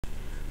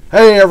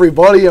Hey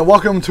everybody, and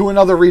welcome to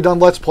another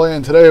redone Let's Play,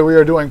 and today we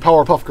are doing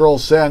Powerpuff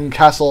Girls Sand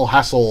Castle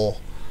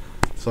Hassle.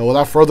 So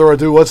without further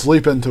ado, let's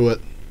leap into it.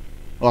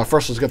 Well,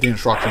 first let's get the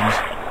instructions.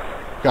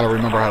 Gotta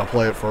remember how to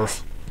play it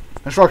first.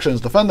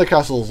 Instructions: defend the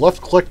castles, left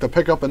click to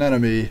pick up an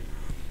enemy.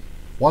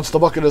 Once the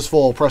bucket is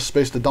full, press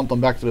space to dump them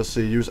back to the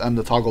sea. Use M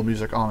to toggle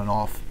music on and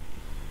off.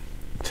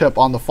 Tip: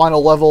 on the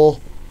final level,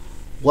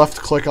 left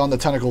click on the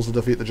tentacles to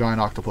defeat the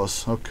giant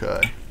octopus.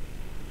 Okay.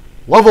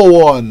 Level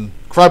 1,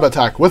 Crab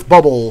Attack with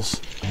Bubbles.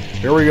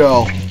 Here we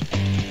go.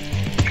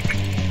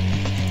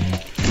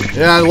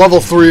 Yeah, level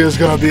 3 is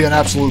going to be an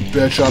absolute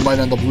bitch. I might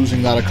end up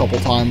losing that a couple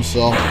times,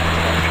 so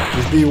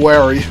just be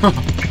wary.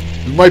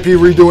 We might be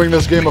redoing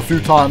this game a few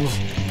times.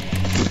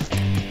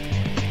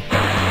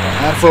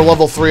 And for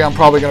level 3, I'm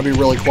probably going to be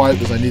really quiet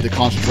because I need to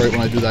concentrate when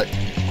I do that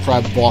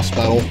crab boss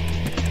battle.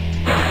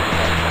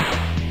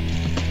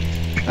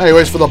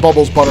 Anyways, for the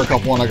Bubbles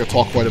Buttercup one, I could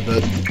talk quite a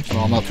bit, so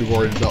I'm not too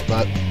worried about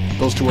that.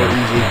 Those two are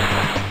easy.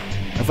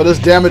 And for this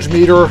damage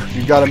meter,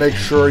 you got to make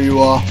sure you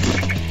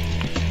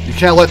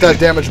can't let that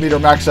damage meter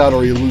max out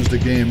or you lose the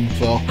game.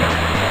 So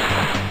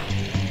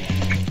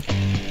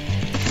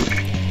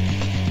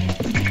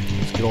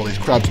let's get all these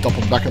crabs, dump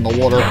them back in the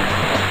water.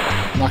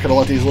 I'm not gonna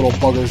let these little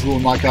buggers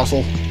ruin my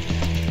castle.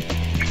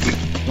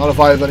 Not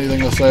if I have anything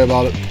to say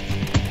about it.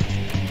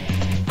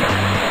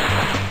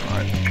 All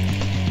right.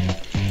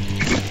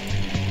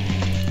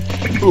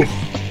 Ooh,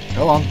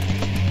 come on.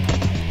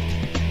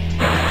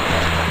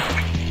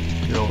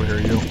 Get over here,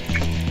 you.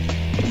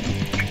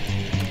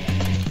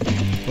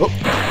 Oh,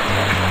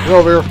 get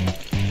over here.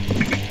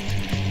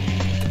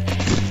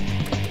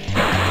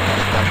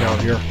 Back out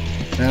here.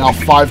 And now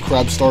 5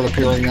 crabs start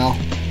appearing now.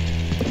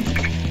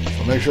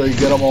 So make sure you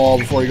get them all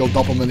before you go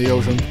dump them in the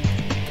ocean.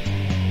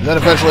 And then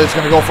eventually it's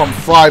going to go from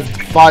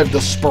 5 to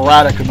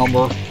sporadic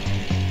number,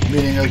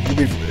 meaning it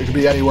could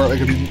be anywhere.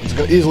 It's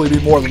going to easily be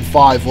more than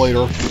 5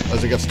 later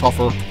as it gets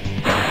tougher.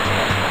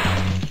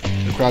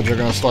 The crabs are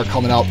going to start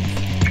coming out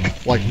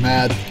like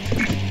mad.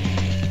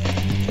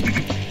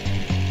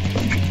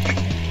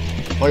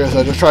 Like I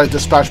said, just try to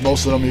dispatch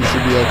most of them, you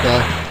should be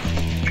okay.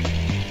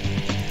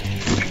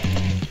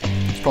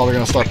 It's probably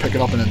going to start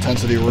picking up in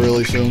intensity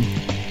really soon.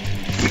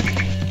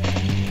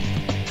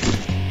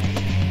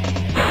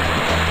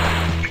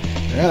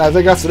 And I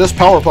think after this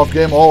Powerpuff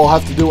game, all I'll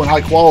have to do in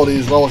high quality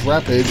is Relish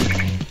Rampage.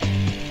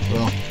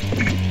 So,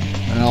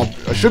 and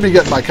I should be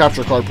getting my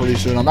capture card pretty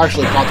soon. I'm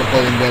actually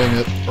contemplating getting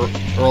it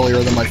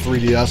earlier than my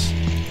 3DS.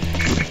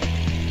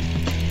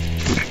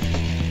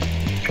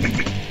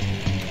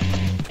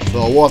 So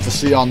we'll have to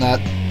see on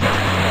that.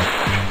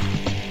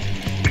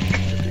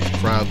 Get these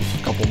crabs,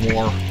 a couple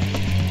more.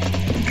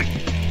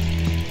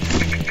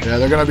 Yeah,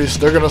 they're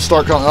gonna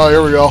start coming. Oh,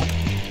 here we go.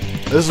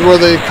 This is where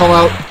they come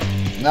out.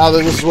 Now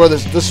that this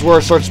is where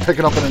it starts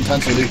picking up in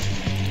intensity.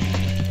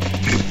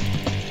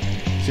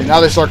 See, now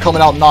they start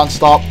coming out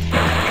non-stop.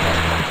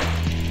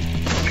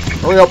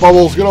 Hurry up,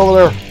 Bubbles, get over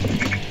there.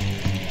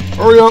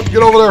 Hurry up,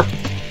 get over there.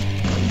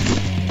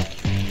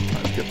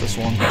 Let's get this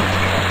one.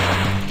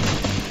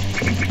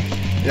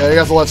 Yeah, you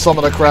have to let some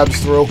of the crabs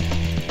through.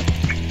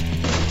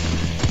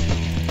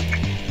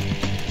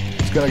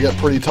 It's gonna get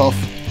pretty tough.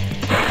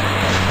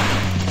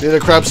 See, the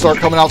crabs start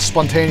coming out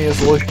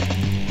spontaneously.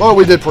 But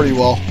we did pretty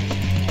well.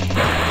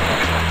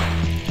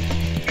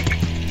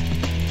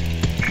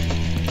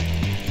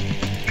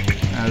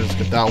 Just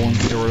get that one,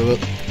 get rid of it.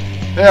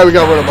 Yeah, we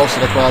got rid of most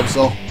of the crabs,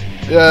 so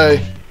yay.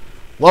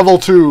 Level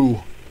 2,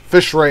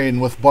 Fish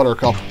Rain with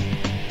Buttercup.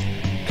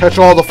 Catch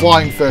all the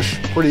flying fish,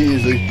 pretty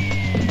easy.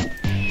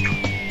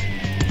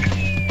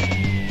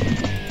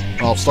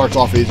 Well, it starts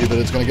off easy, but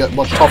it's going to get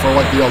much tougher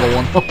like the other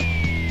one.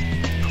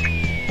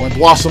 When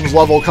Blossom's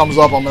level comes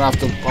up, I'm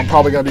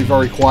probably going to be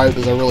very quiet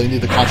because I really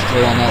need to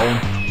concentrate on that one.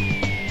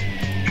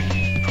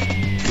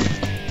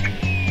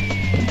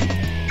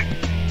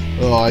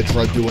 Oh, I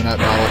dread doing that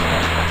battle.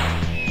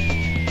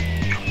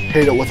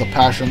 Hate it with a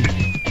passion.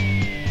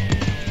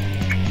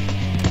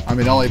 I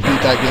mean, I only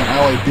beat that game. I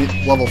only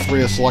beat level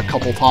 3 a select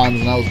couple times,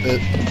 and that was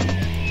it.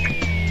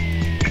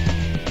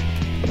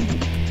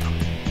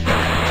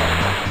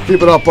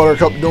 Keep it up,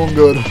 Buttercup. Doing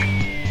good.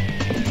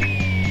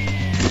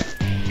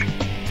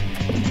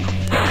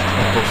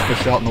 Let those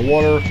fish out in the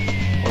water.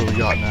 What do we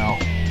got now?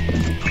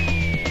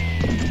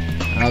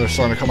 Now they're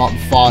starting to come out in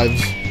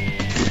 5s.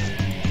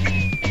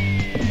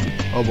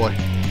 Oh boy.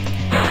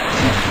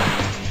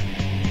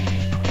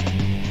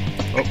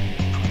 Oh.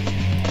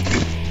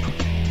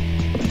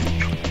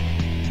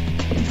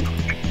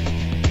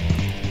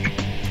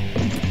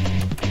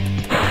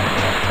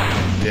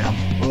 Damn.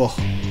 Ugh.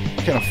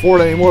 Can't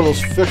afford any more of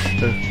those fish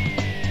to...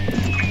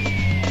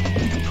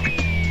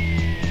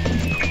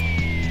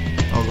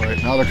 Oh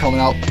great, now they're coming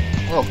out.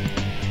 Oh.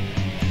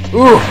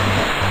 Ooh!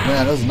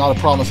 Man, this is not a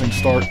promising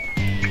start.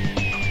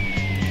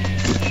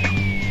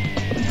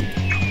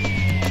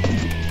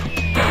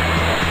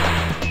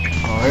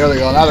 Oh, here they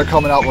go. Now they're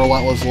coming out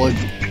relentlessly.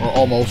 Or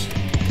almost.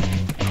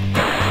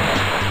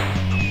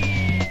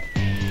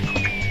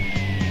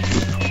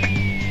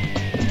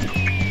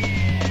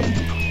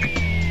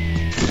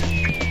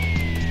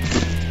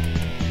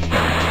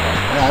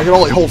 I can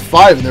only hold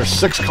 5 and there's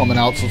 6 coming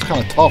out, so it's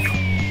kind of tough.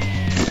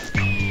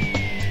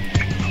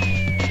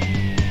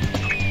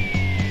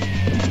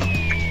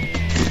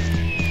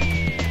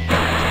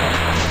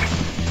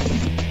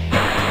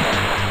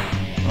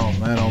 Oh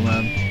man, oh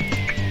man.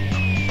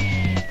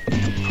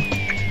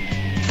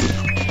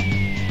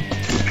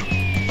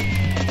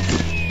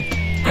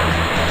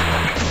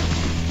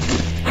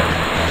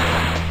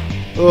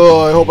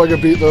 Oh, I hope I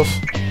can beat this.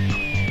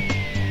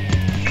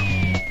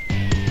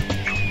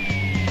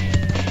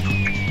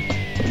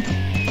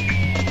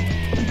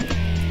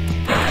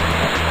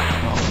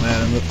 Oh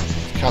man, and the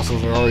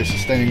castles are already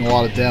sustaining a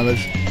lot of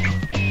damage.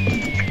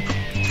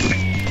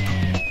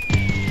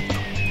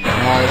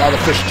 Alright, now the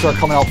fish start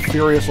coming out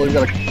furiously. We've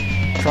got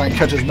to try and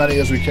catch as many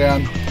as we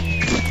can.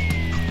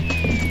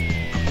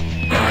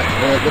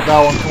 Alright, get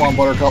that one. Come on,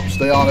 Buttercup.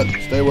 Stay on it.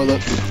 Stay with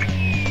it.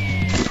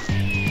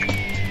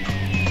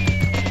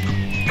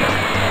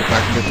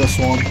 Back and get this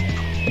one.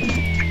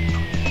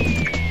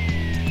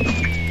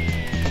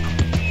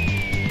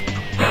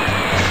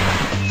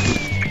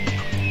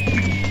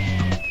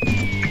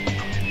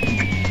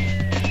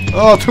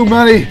 Oh, too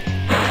many!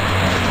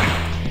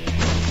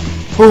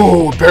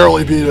 Oh,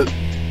 barely beat it.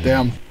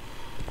 Damn.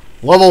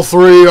 Level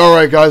 3.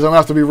 Alright, guys, I'm going to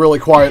have to be really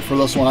quiet for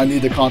this one. I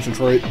need to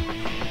concentrate.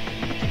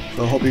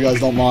 So I hope you guys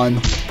don't mind. I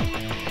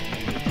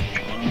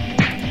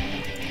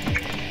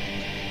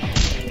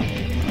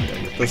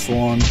gotta get this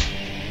one.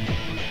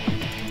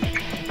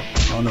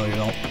 Oh, no, you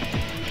don't.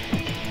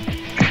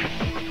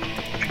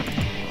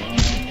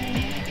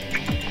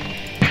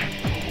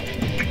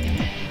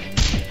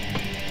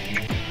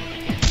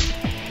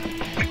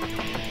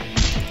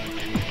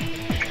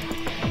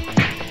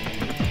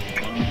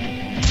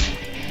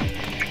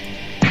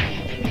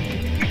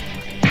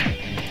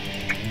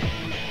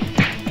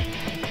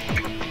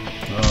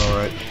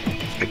 Alright,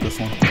 let's get this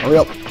one. Hurry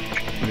up.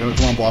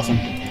 Come on, Blossom.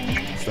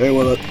 Stay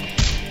with it.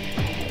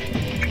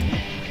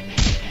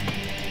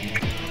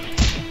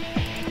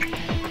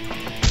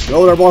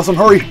 Go there, Blossom,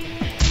 hurry!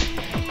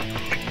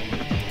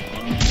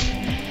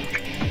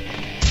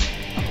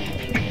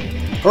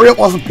 Hurry up,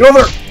 Blossom, get over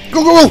there!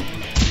 Go, go, go!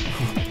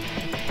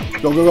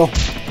 Go, go, go.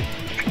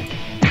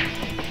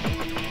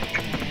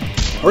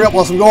 Hurry up,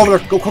 Blossom, go over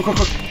there! Go, quick, quick,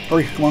 quick!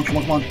 Hurry, come on, come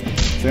on, come on.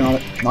 Stay on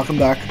it. Knock him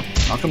back.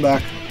 Knock him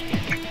back.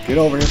 Get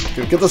over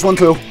here. Get this one,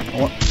 too.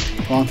 Come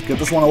on, get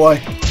this one away.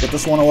 Get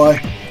this one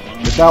away.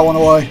 Get that one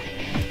away.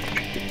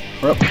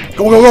 Hurry up.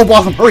 Go, go, go,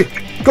 Blossom, hurry!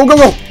 Go, go,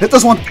 go! Hit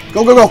this one!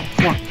 Go, go, go!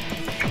 Come on.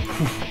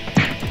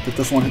 Hit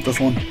this one, hit this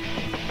one.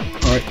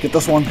 Alright, get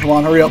this one. Come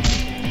on, hurry up.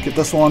 Get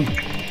this one.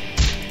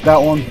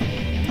 That one.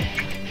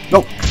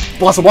 Nope.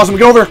 Blossom, Blossom,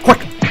 get over there. Quick.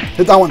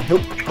 Hit that one.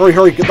 Hurry,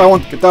 hurry. Get that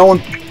one. Get that one.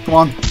 Come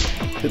on.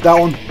 Hit that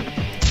one.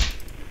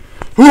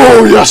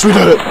 Oh, yes, we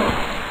did it.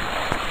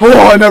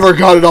 Oh, I never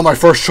got it on my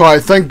first try.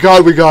 Thank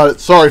God we got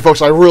it. Sorry,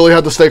 folks. I really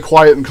had to stay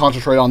quiet and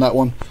concentrate on that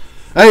one.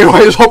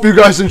 Anyways, hope you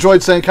guys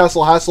enjoyed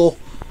Sandcastle Hassle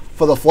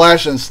for the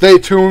Flash, and stay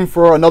tuned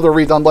for another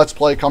redone Let's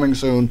Play coming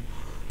soon.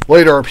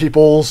 Later,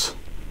 peoples.